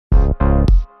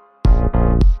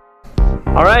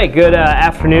All right, good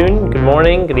afternoon, good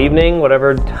morning, good evening,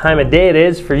 whatever time of day it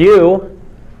is for you.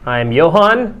 I'm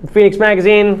Johan, Phoenix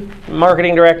Magazine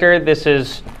Marketing Director. This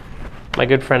is my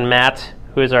good friend Matt,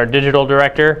 who is our Digital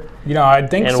Director. You know, I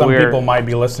think some people might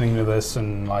be listening to this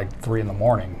in like 3 in the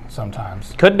morning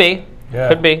sometimes. Could be. Yeah.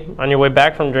 Could be. On your way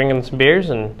back from drinking some beers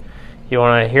and you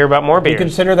want to hear about more beers. Do you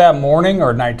consider that morning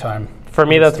or nighttime? For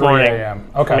me, that's morning. 3 a.m.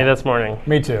 Okay. For me, that's morning.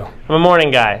 Me too. I'm a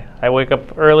morning guy. I wake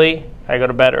up early. I go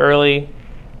to bed early.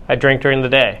 I drink during the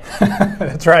day.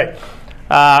 That's right.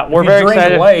 We're if very you drink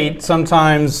excited. late,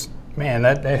 sometimes, man,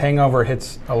 that hangover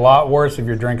hits a lot worse if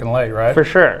you're drinking late, right? For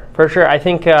sure. For sure. I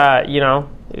think,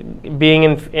 being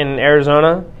in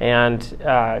Arizona and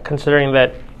considering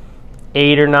that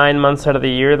 8 or 9 months out of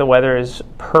the year the weather is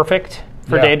perfect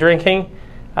for day drinking,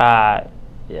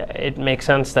 it makes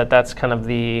sense that that's kind of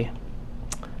the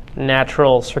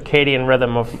natural circadian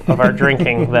rhythm of our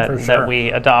drinking that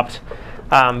we adopt.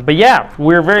 But yeah,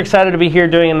 we're very excited to be here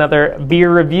doing another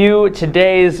beer review.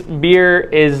 Today's beer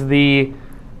is the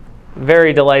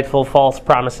very delightful False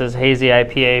Promises Hazy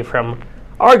IPA from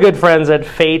our good friends at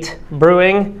Fate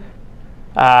Brewing.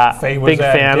 Fate was big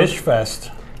at fan. Dish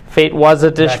Fest. Fate was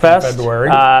at Dish Back in Fest. February.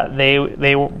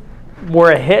 They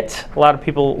were a hit. A lot of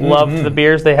people loved the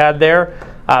beers they had there.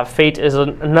 Fate is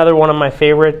another one of my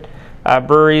favorite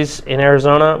breweries in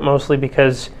Arizona, mostly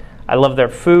because I love their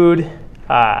food.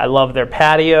 I love their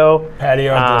patio.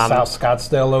 Patio at the South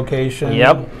Scottsdale location.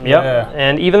 Yep. Yeah.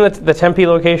 And even the Tempe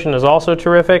location is also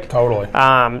terrific. Totally.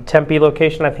 Tempe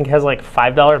location, I think, has like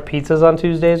 $5 pizzas on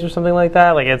Tuesdays or something like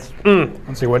that. Like it's.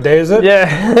 Let's see, what day is it?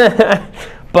 Yeah.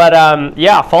 But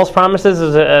yeah, False Promises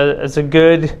is a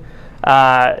good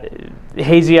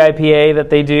hazy IPA that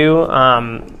they do.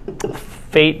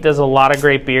 Fate does a lot of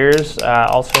great beers.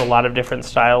 Also, a lot of different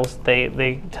styles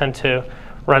they tend to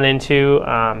run into.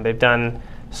 They've done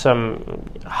some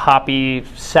hoppy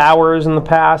sours in the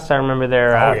past. I remember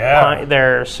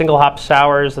their single hop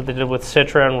sours that they did with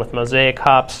Citra and with Mosaic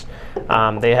hops.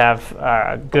 They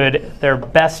have their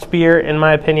best beer, in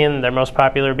my opinion, their most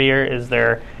popular beer is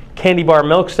their Candy Bar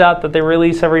Milk Stout that they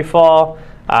release every fall.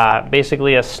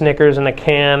 Basically a Snickers in a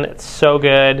can. It's so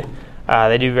good.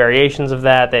 They do variations of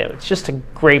that. It's just a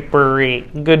great brewery,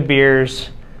 good beers,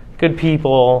 good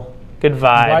people, good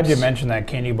vibes. I'm glad you mentioned that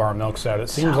Candy Bar Milk Stout. It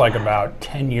seems like about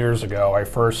 10 years ago I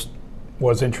first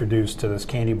was introduced to this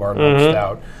Candy Bar Milk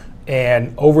Stout.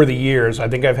 And over the years, I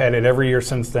think I've had it every year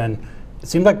since then, it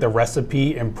seems like the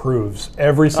recipe improves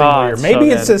every single year.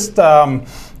 Maybe it's just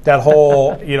that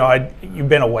whole, you've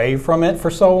been away from it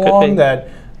for so long that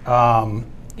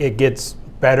it gets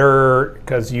better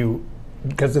because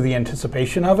of the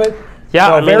anticipation of it.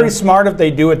 Yeah, so very smart if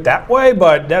they do it that way,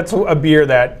 but that's a beer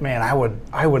that, man, I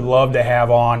would love to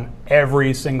have on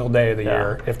every single day of the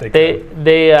year if they could.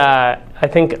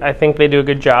 I think they do a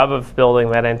good job of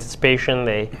building that anticipation.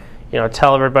 They,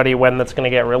 tell everybody when that's going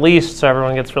to get released, so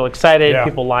everyone gets real excited. Yeah.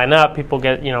 People line up. People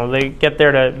get, they get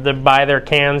there to buy their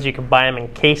cans. You can buy them in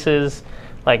cases.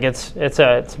 Like it's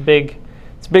a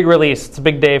big release. It's a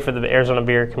big day for the Arizona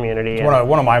beer community. It's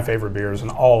one of my favorite beers in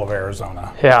all of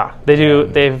Arizona. Yeah, they do.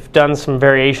 They've done some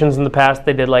variations in the past.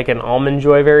 They did like an Almond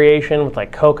Joy variation with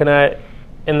like coconut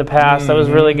in the past. That was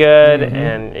really good.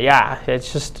 And yeah,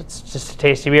 it's just a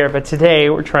tasty beer. But today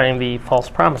we're trying the False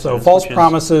Promises. So False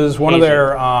Promises, one of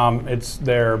their it's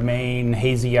their main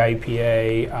hazy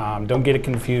IPA. Don't get it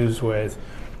confused with.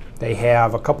 They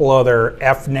have a couple other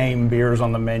F-name beers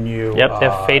on the menu. Yep, they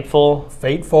have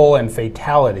Fateful and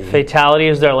Fatality. Fatality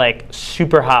is their like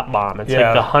super hop bomb. It's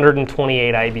like the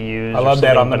 128 IBUs. I love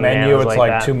that on the menu. It's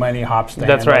like too many hops to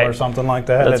handle or something like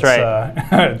that. That's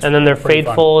right. And then their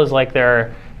Fateful is like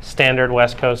their standard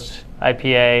West Coast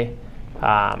IPA.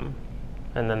 And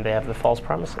then they have the False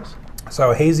Promises.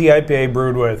 So hazy IPA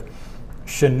brewed with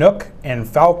Chinook and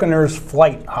Falconer's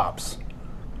Flight hops.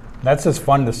 That's just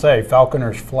fun to say,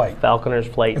 Falconer's Flight. Falconer's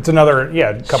Flight. It's another,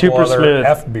 couple super other smooth.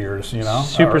 F beers,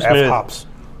 Super smooth. F hops.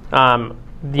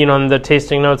 In the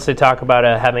tasting notes, they talk about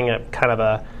having a kind of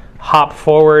a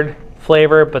hop-forward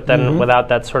flavor, but then without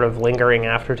that sort of lingering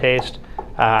aftertaste.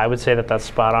 I would say that's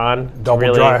spot on.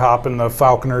 Double dry hop in the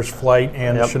Falconer's Flight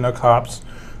and the Chinook hops.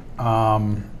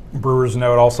 Brewer's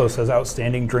note also says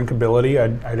outstanding drinkability.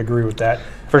 I'd agree with that.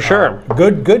 For sure.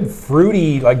 Good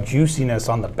fruity, like juiciness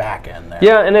on the back end there.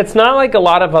 Yeah, and it's not like a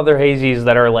lot of other hazies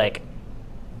that are like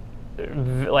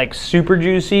super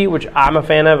juicy, which I'm a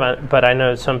fan of, but I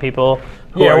know some people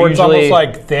who are where usually, it's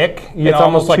almost like thick. It's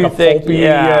almost like a thick, pulpy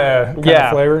kind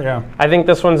of flavor. Yeah. I think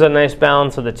this one's a nice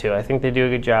balance of the two. I think they do a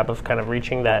good job of kind of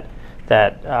reaching that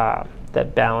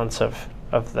balance of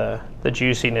the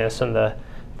juiciness and the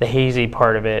Mm-hmm. the hazy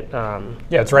part of it.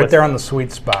 Yeah, it's right there on the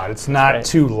sweet spot. It's not right.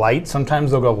 too light.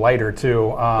 Sometimes they'll go lighter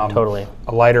too. Totally.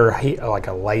 A lighter, like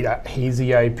a light hazy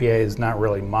IPA is not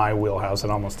really my wheelhouse.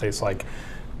 It almost tastes like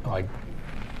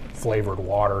flavored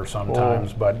water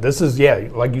sometimes. But this is, yeah,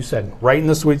 like you said, right in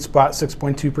the sweet spot.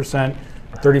 6.2%,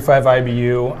 35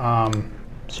 IBU.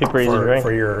 Super easy to drink.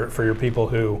 For your people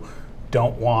who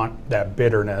don't want that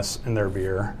bitterness in their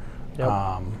beer.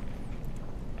 Yep.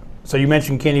 So you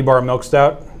mentioned Candy Bar Milk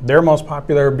Stout. Their most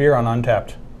popular beer on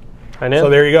Untapped. I know. So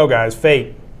there you go, guys.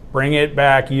 Fate, bring it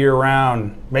back year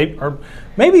round. Maybe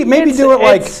do it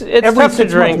like it's every tough to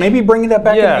 6 drink. months. Maybe bring that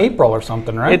back Yeah. in April or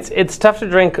something, right? It's tough to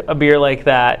drink a beer like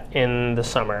that in the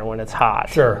summer when it's hot.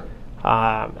 Sure.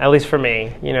 At least for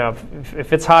me, you know,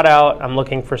 if it's hot out, I'm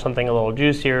looking for something a little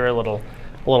juicier, a little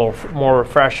more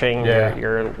refreshing. Yeah.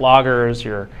 Your lagers,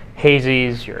 your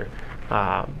hazies, your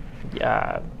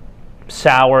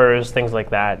sours, things like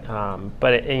that.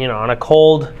 But you know, on a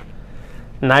cold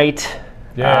night,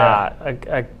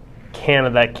 a can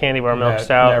of that Candy Bar Milk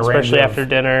Stout, especially after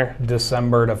dinner,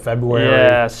 December to February.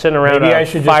 Yeah, sitting around Maybe I a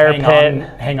should fire just pit.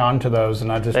 hang on to those and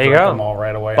not just There you drink go. them all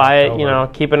right away. Buy in it, you October. know,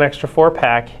 keep an extra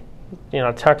 4-pack, you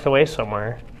know, tucked away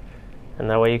somewhere, and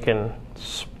that way you can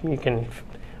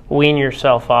wean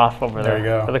yourself off over There you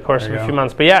go. for the course There of you a go. few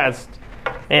months. But yeah,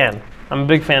 I'm a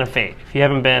big fan of Fate. If you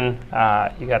haven't been,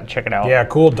 you got to check it out. Yeah,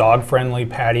 cool dog-friendly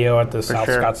patio at the South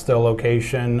sure. Scottsdale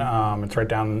location. It's right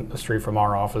down the street from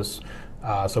our office.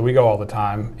 So we go all the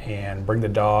time and bring the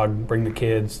dog, bring the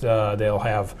kids. They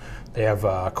have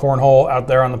cornhole out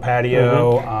there on the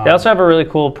patio. Mm-hmm. They also have a really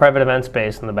cool private event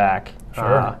space in the back.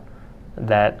 Sure.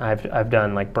 That I've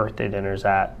done like birthday dinners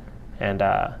at, and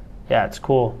yeah, it's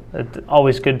cool. It's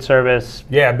always good service.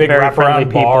 Yeah, big very friendly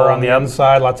wraparound people. bar on the Yep.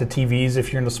 inside. Lots of TVs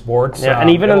if you're into sports. Yeah, and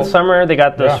even in summer, they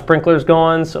got those Yeah. sprinklers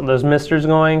going, so those misters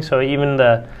going. So even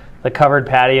the covered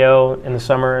patio in the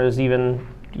summer is even,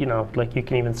 you know, like you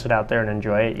can even sit out there and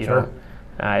enjoy it. You Sure.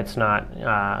 know, it's not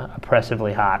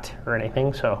oppressively hot or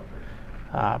anything. So,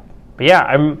 but yeah,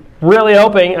 I'm really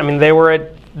hoping. I mean, they were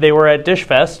at Dish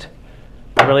Fest.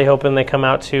 I'm really hoping they come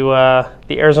out to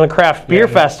the Arizona Craft Beer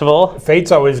Festival.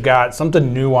 Fate's always got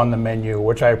something new on the menu,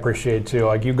 which I appreciate too.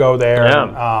 Like you go there,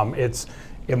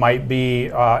 it might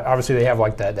be obviously they have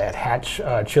like that Hatch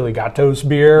Chili Gatos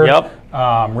beer.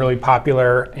 Yep. Really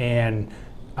popular, and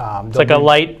It's like a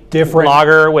light different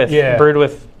lager brewed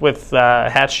with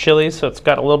Hatch chilies, so it's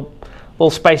got a little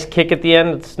spice kick at the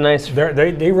end. It's nice.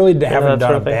 They really haven't that done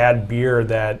sort a of thing. bad beer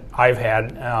that I've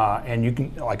had, and you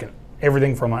can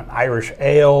everything from an Irish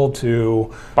ale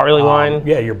to Barley wine.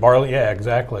 Yeah, your barley. Yeah,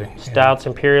 exactly. Stouts,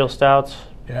 imperial stouts.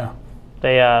 Yeah.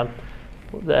 They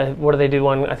what do they do?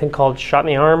 One I think called Shot in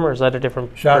the Arm, or is that a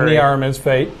different? Shot in brewery? the Arm is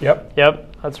Fate. Yep.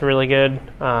 Yep, that's really good.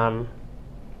 But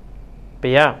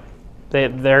yeah,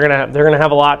 they're gonna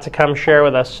have a lot to come share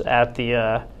with us at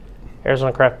the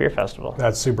Arizona Craft Beer Festival.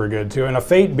 That's super good too. And a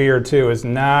Fate beer too is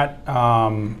not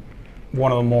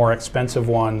one of the more expensive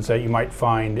ones that you might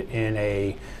find in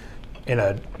a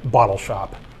bottle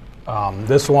shop.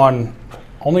 This one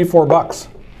only $4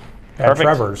 at Perfect.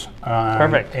 Trevor's.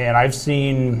 Perfect. And I've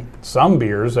seen some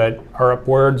beers that are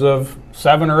upwards of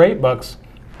 $7 or $8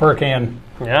 per can.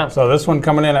 Yeah. So this one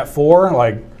coming in at $4,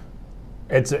 like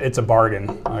it's a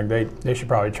bargain. Like they should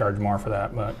probably charge more for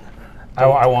that, but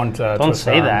I won't. Don't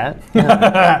say that.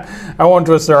 I won't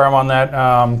twist their arm on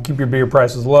that. Keep your beer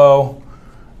prices low,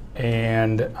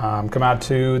 and come out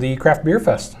to the Craft Beer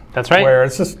Fest. That's right. Where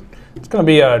it's going to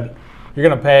be you're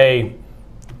going to pay,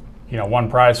 one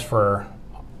price for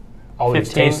all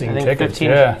these tasting tickets.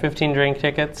 15 drink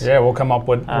tickets. Yeah, we'll come up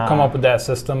with that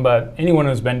system. But anyone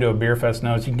who's been to a beer fest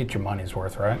knows you can get your money's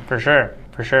worth, right? For sure.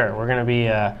 We're going to be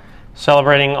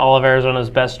celebrating all of Arizona's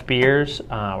best beers.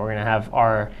 We're going to have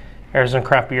our Arizona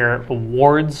Craft Beer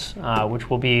Awards, which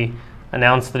will be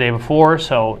announced the day before,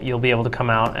 so you'll be able to come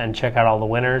out and check out all the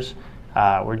winners.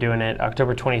 We're doing it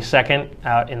October 22nd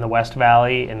out in the West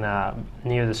Valley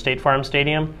near the State Farm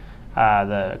Stadium,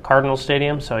 the Cardinals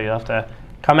Stadium, so you'll have to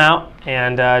come out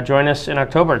and join us in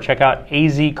October. Check out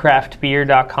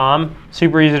azcraftbeer.com.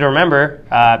 Super easy to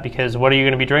remember because what are you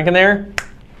going to be drinking there?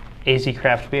 AZ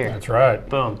Craft Beer. That's right.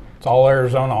 Boom. It's all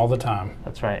Arizona all the time.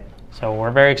 That's right. So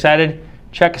we're very excited.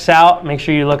 Check us out. Make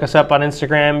sure you look us up on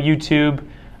Instagram, YouTube.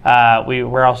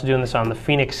 We're also doing this on the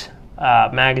Phoenix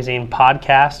Magazine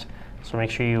podcast. So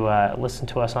make sure you listen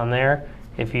to us on there.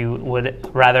 If you would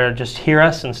rather just hear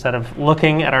us instead of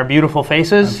looking at our beautiful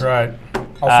faces. That's right.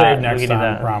 I'll save we next can do time,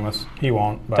 I that. promise. He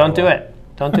won't. But Don't do it.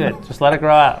 Don't do it. Just let it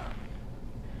grow out.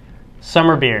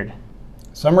 Summer beard.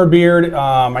 Summer beard,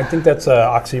 I think that's an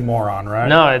oxymoron, right?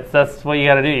 No, that's what you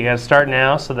got to do. You got to start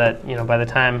now so that by the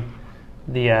time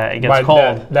it gets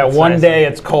cold. That It's one nice. day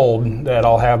it's cold, that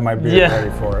I'll have my beer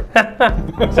ready for it.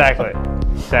 Exactly.